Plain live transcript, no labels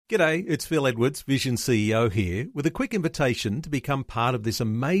G'day, it's Phil Edwards, Vision CEO here, with a quick invitation to become part of this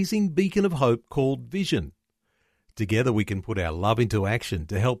amazing beacon of hope called Vision. Together we can put our love into action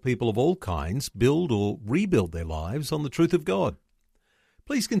to help people of all kinds build or rebuild their lives on the truth of God.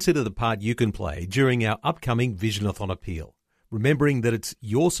 Please consider the part you can play during our upcoming Visionathon appeal, remembering that it's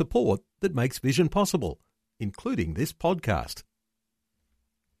your support that makes Vision possible, including this podcast.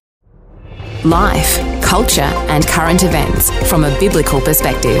 Life, culture and current events from a biblical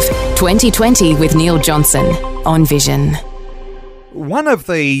perspective. 2020 with Neil Johnson on Vision. One of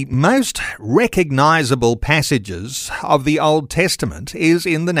the most recognisable passages of the Old Testament is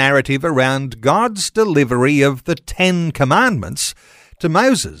in the narrative around God's delivery of the Ten Commandments to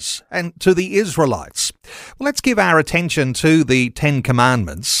Moses and to the Israelites. Well, let's give our attention to the Ten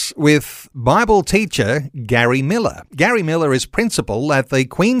Commandments with Bible teacher Gary Miller. Gary Miller is principal at the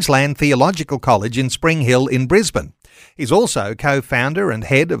Queensland Theological College in Spring Hill in Brisbane. He's also co-founder and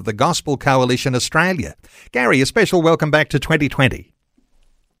head of the Gospel Coalition Australia. Gary, a special welcome back to 2020.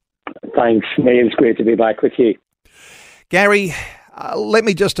 Thanks, Neil. It's great to be back with you. Gary, let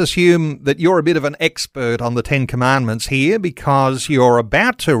me just assume that you're a bit of an expert on the Ten Commandments here because you're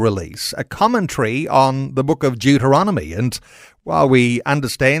about to release a commentary on the book of Deuteronomy. And while we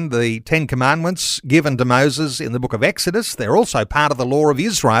understand the Ten Commandments given to Moses in the book of Exodus, they're also part of the law of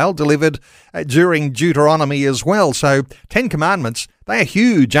Israel delivered during Deuteronomy as well. So Ten Commandments, they are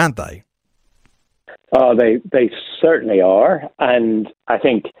huge, aren't they? Oh, they certainly are. And I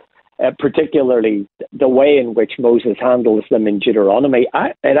think particularly the way in which Moses handles them in Deuteronomy,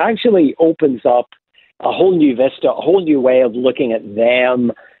 it actually opens up a whole new vista, a whole new way of looking at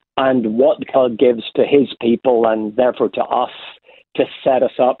them and what God gives to his people and therefore to us to set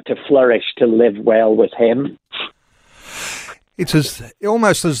us up to flourish, to live well with him. It's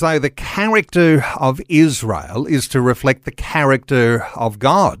almost as though the character of Israel is to reflect the character of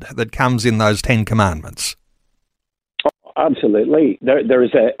God that comes in those Ten Commandments. Absolutely. There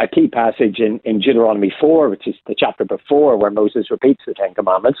is a key passage in Deuteronomy 4, which is the chapter before, where Moses repeats the Ten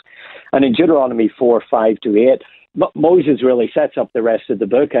Commandments. And in Deuteronomy 4, 5-8, Moses really sets up the rest of the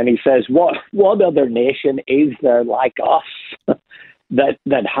book, and he says, what other nation is there like us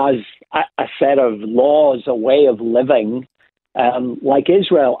that has a set of laws, a way of living like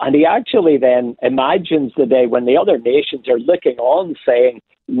Israel? And he actually then imagines the day when the other nations are looking on saying,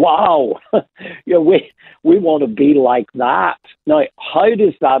 wow, we want to be like that. Now, how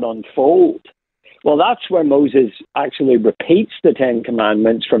does that unfold? Well, that's where Moses actually repeats the Ten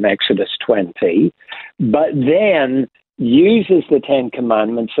Commandments from Exodus 20, but then uses the Ten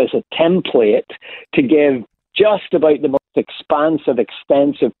Commandments as a template to give just about the most expansive,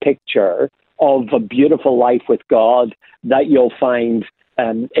 extensive picture of a beautiful life with God that you'll find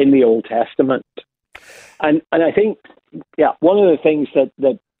in the Old Testament. And I think, one of the things that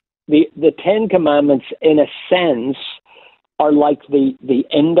the Ten Commandments, in a sense, are like the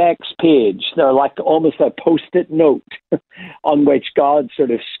index page. They're like almost a post-it note on which God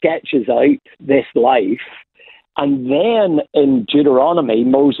sort of sketches out this life. And then in Deuteronomy,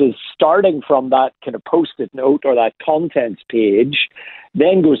 Moses, starting from that kind of post-it note or that contents page,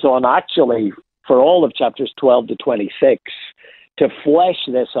 then goes on actually for all of chapters 12 to 26 to flesh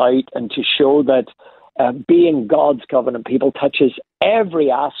this out and to show that being God's covenant people touches every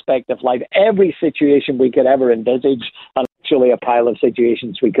aspect of life, every situation we could ever envisage, and actually a pile of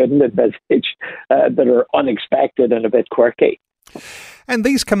situations we couldn't envisage that are unexpected and a bit quirky. And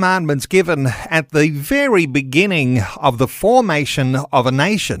these commandments given at the very beginning of the formation of a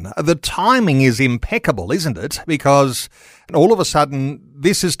nation, the timing is impeccable, isn't it? Because all of a sudden,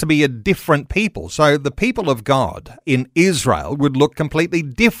 this is to be a different people. So the people of God in Israel would look completely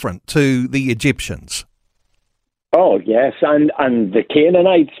different to the Egyptians. Oh, yes, and the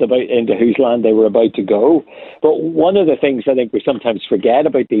Canaanites, into whose land they were about to go. But one of the things I think we sometimes forget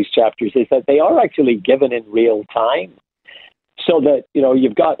about these chapters is that they are actually given in real time. So that,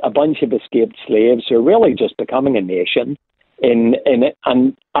 you've got a bunch of escaped slaves who are really just becoming a nation. And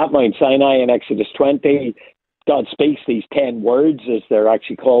at Mount Sinai in Exodus 20, God speaks these 10 words, as they're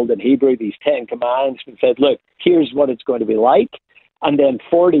actually called in Hebrew, these 10 commands, and said, look, here's what it's going to be like. And then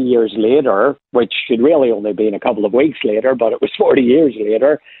 40 years later, which should really only been a couple of weeks later, but it was 40 years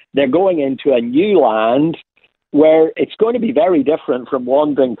later, they're going into a new land where it's going to be very different from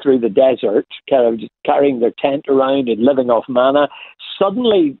wandering through the desert, kind of just carrying their tent around and living off manna.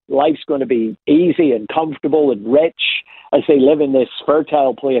 Suddenly, life's going to be easy and comfortable and rich as they live in this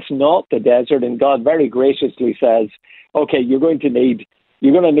fertile place, not the desert. And God very graciously says, okay, you're going to need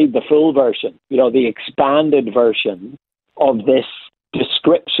the full version, the expanded version of this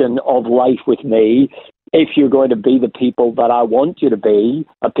description of life with me. if you're going to be the people that I want you to be,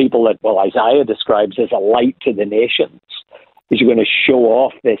 a people that, well, Isaiah describes as a light to the nations, is you're going to show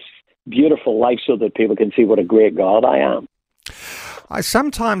off this beautiful life so that people can see what a great God I am. I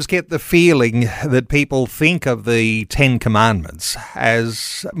sometimes get the feeling that people think of the Ten Commandments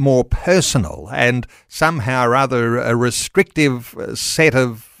as more personal and somehow or other a restrictive set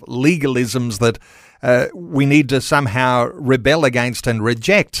of legalisms that we need to somehow rebel against and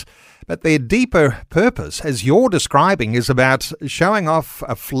reject. But their deeper purpose, as you're describing, is about showing off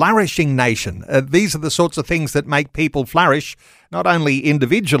a flourishing nation. These are the sorts of things that make people flourish, not only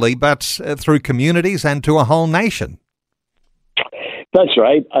individually, but through communities and to a whole nation. That's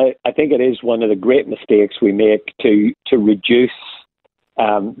right. I think it is one of the great mistakes we make to reduce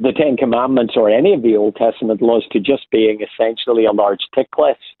the Ten Commandments or any of the Old Testament laws to just being essentially a large tick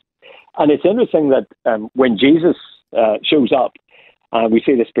list. And it's interesting that when Jesus shows up, we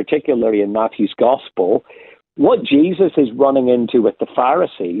see this particularly in Matthew's Gospel, what Jesus is running into with the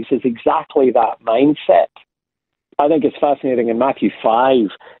Pharisees is exactly that mindset. I think it's fascinating. In Matthew 5,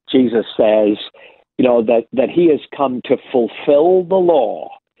 Jesus says, that he has come to fulfill the law,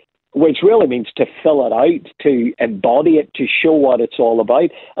 which really means to fill it out, to embody it, to show what it's all about.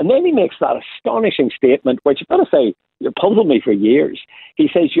 And then he makes that astonishing statement, which I've got to say, it puzzled me for years. He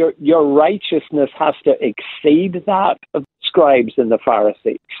says, your righteousness has to exceed that of the scribes and the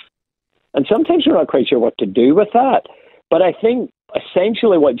Pharisees. And sometimes we're not quite sure what to do with that. But I think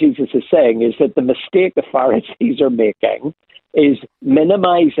essentially what Jesus is saying is that the mistake the Pharisees are making is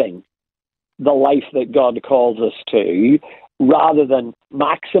minimizing the life that God calls us to, rather than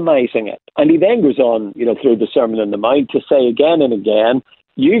maximizing it. And he then goes on, through the Sermon on the Mount to say again and again,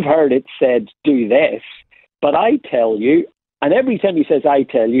 you've heard it said, do this, but I tell you, and every time he says, I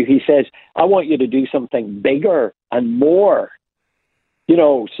tell you, he says, I want you to do something bigger and more.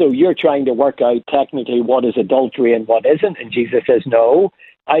 So you're trying to work out technically what is adultery and what isn't. And Jesus says, no,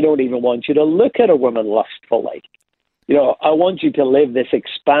 I don't even want you to look at a woman lustfully. I want you to live this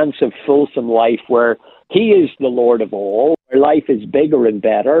expansive, fulsome life where he is the Lord of all, where life is bigger and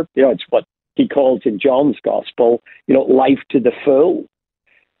better. It's what he calls in John's Gospel, life to the full.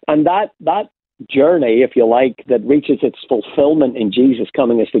 And that journey, if you like, that reaches its fulfillment in Jesus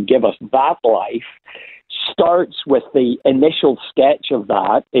coming as to give us that life, starts with the initial sketch of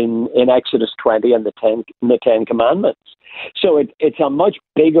that in Exodus 20 and the Ten Commandments. So it's a much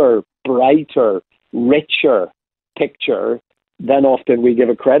bigger, brighter, richer picture than often we give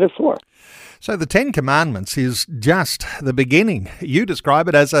it credit for. So the Ten Commandments is just the beginning. You describe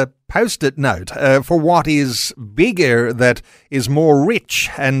it as a post-it note for what is bigger, that is more rich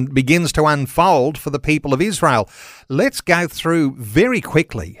and begins to unfold for the people of Israel. Let's go through very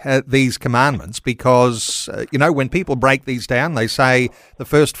quickly these commandments because, when people break these down, they say the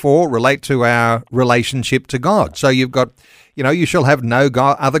first four relate to our relationship to God. So you've got, you shall have no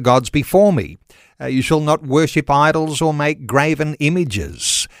other gods before me. You shall not worship idols or make graven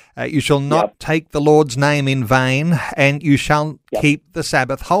images. You shall not take the Lord's name in vain, and you shall keep the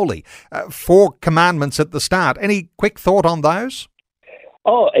Sabbath holy. 4 commandments at the start. Any quick thought on those?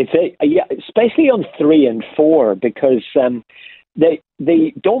 Oh, especially on 3 and 4, because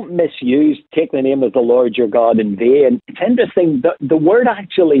they don't misuse take the name of the Lord your God in vain. It's interesting, the word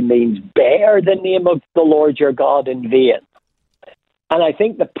actually means bear the name of the Lord your God in vain. And I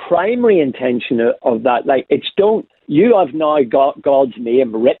think the primary intention of that, you have now got God's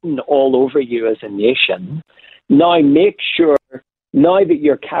name written all over you as a nation. Now make sure, now that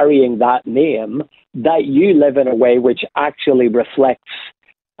you're carrying that name, that you live in a way which actually reflects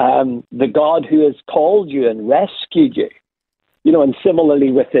the God who has called you and rescued you. And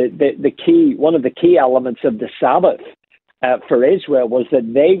similarly with the key, one of the key elements of the Sabbath for Israel was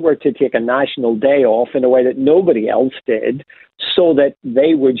that they were to take a national day off in a way that nobody else did, so that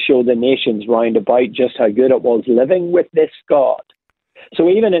they would show the nations round about just how good it was living with this God. So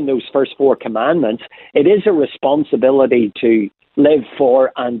even in those first 4 commandments, it is a responsibility to live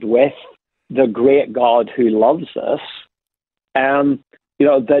for and with the great God who loves us. That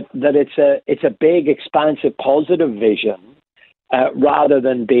it's a big, expansive, positive vision rather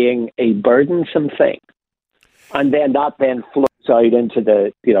than being a burdensome thing. And then that flows out into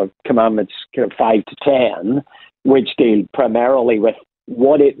the commandments 5 to 10, which deal primarily with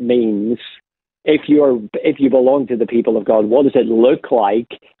what it means if you belong to the people of God. What does it look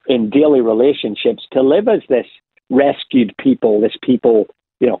like in daily relationships to live as this rescued people, this people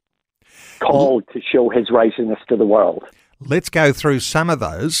called to show His righteousness to the world? Let's go through some of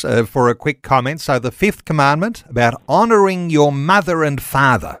those for a quick comment. So the 5th commandment about honouring your mother and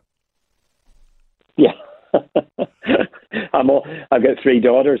father. Yeah. I've got 3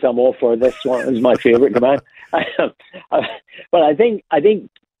 daughters. I'm all for this one. It's my favourite command. But I think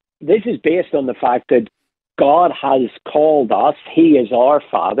this is based on the fact that God has called us. He is our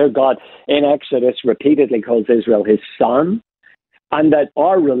Father. God in Exodus repeatedly calls Israel his son, and that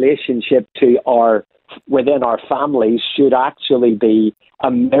our relationship within our families should actually be a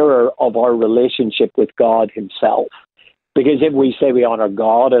mirror of our relationship with God himself. Because if we say we honour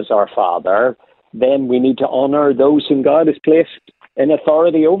God as our Father, then we need to honour those whom God has placed in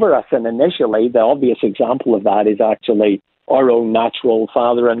authority over us. And initially, the obvious example of that is actually our own natural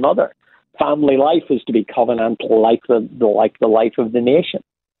father and mother. Family life is to be covenantal like the life of the nation.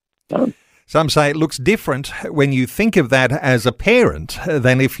 Some say it looks different when you think of that as a parent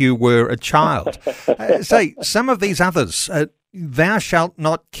than if you were a child. Say, some of these others, thou shalt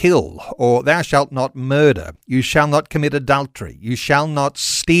not kill, or thou shalt not murder, you shall not commit adultery, you shall not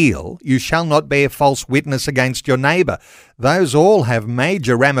steal, you shall not bear false witness against your neighbour. Those all have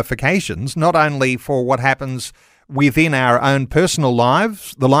major ramifications, not only for what happens within our own personal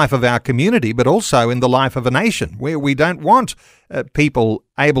lives, the life of our community, but also in the life of a nation, where we don't want people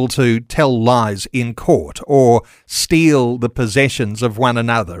able to tell lies in court or steal the possessions of one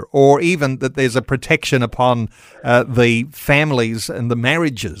another, or even that there's a protection upon the families and the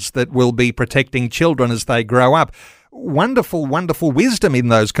marriages that will be protecting children as they grow up. Wonderful, wonderful wisdom in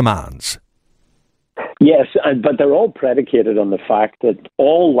those commands. Yes, but they're all predicated on the fact that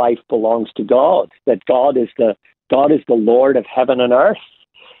all life belongs to God, that God is the Lord of heaven and earth.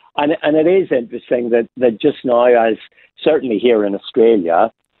 And it is interesting that just now, as certainly here in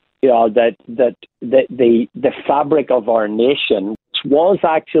Australia, that the fabric of our nation was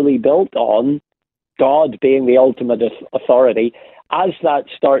actually built on God being the ultimate authority. As that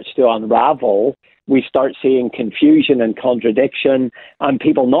starts to unravel, we start seeing confusion and contradiction, and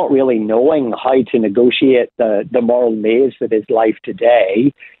people not really knowing how to negotiate the moral maze that is life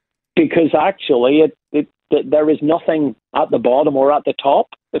today, because actually there is nothing at the bottom or at the top,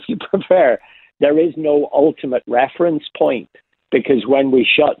 if you prefer. There is no ultimate reference point, because when we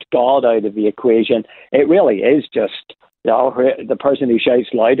shut God out of the equation, it really is just the person who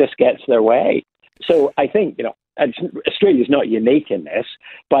shouts loudest gets their way. So I think Australia's not unique in this,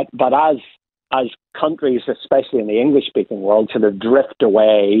 but as countries, especially in the English-speaking world, sort of drift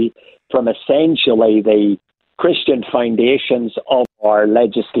away from essentially the Christian foundations of our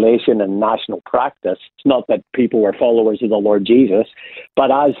legislation and national practice. It's not that people were followers of the Lord Jesus,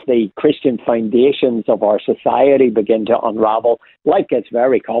 but as the Christian foundations of our society begin to unravel, life gets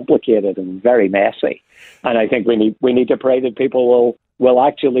very complicated and very messy. And I think we need to pray that people will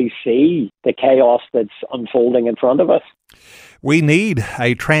actually see the chaos that's unfolding in front of us. We need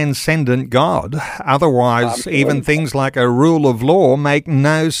a transcendent God. Otherwise, Absolutely. Even things like a rule of law make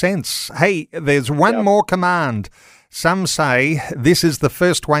no sense. Hey, there's one more command. Some say this is the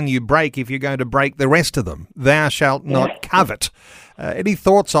first one you break if you're going to break the rest of them. Thou shalt not covet. Any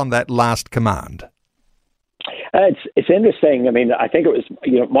thoughts on that last command? It's interesting. I mean, I think it was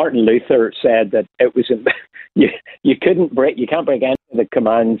Martin Luther said that it was you can't break any of the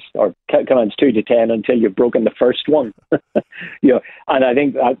commands or commands 2 to 10 until you've broken the first one. And I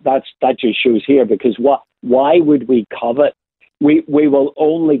think that just shows here, because why would we covet? We will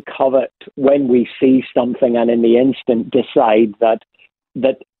only covet when we see something and in the instant decide that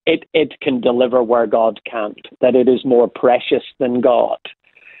it can deliver where God can't, that it is more precious than God.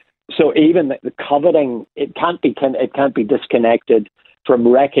 So even the coveting, it can't be disconnected from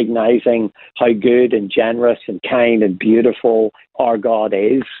recognizing how good and generous and kind and beautiful our God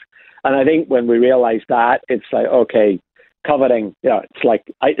is. And I think when we realize that, it's like, okay, coveting,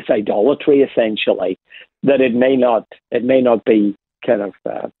 it's idolatry essentially. That it may not be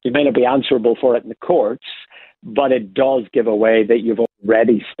you may not be answerable for it in the courts, but it does give away that you've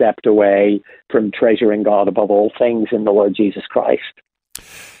already stepped away from treasuring God above all things in the Lord Jesus Christ.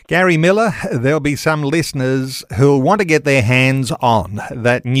 Gary Miller, there'll be some listeners who'll want to get their hands on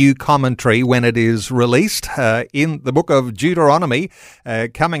that new commentary when it is released in the book of Deuteronomy,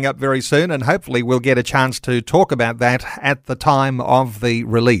 coming up very soon, and hopefully we'll get a chance to talk about that at the time of the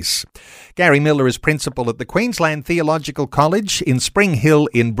release. Gary Miller is principal at the Queensland Theological College in Spring Hill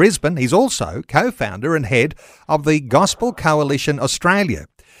in Brisbane. He's also co-founder and head of the Gospel Coalition Australia.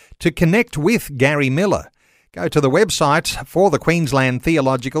 To connect with Gary Miller, go to the website for the Queensland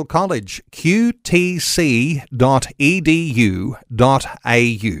Theological College, qtc.edu.au.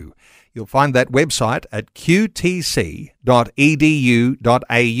 You'll find that website at qtc.edu.au.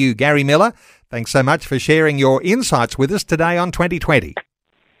 Gary Miller, thanks so much for sharing your insights with us today on 2020.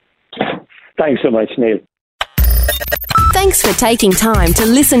 Thanks so much, Neil. Thanks for taking time to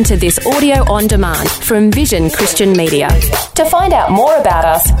listen to this audio on demand from Vision Christian Media. To find out more about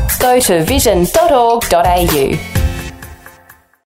us, go to vision.org.au.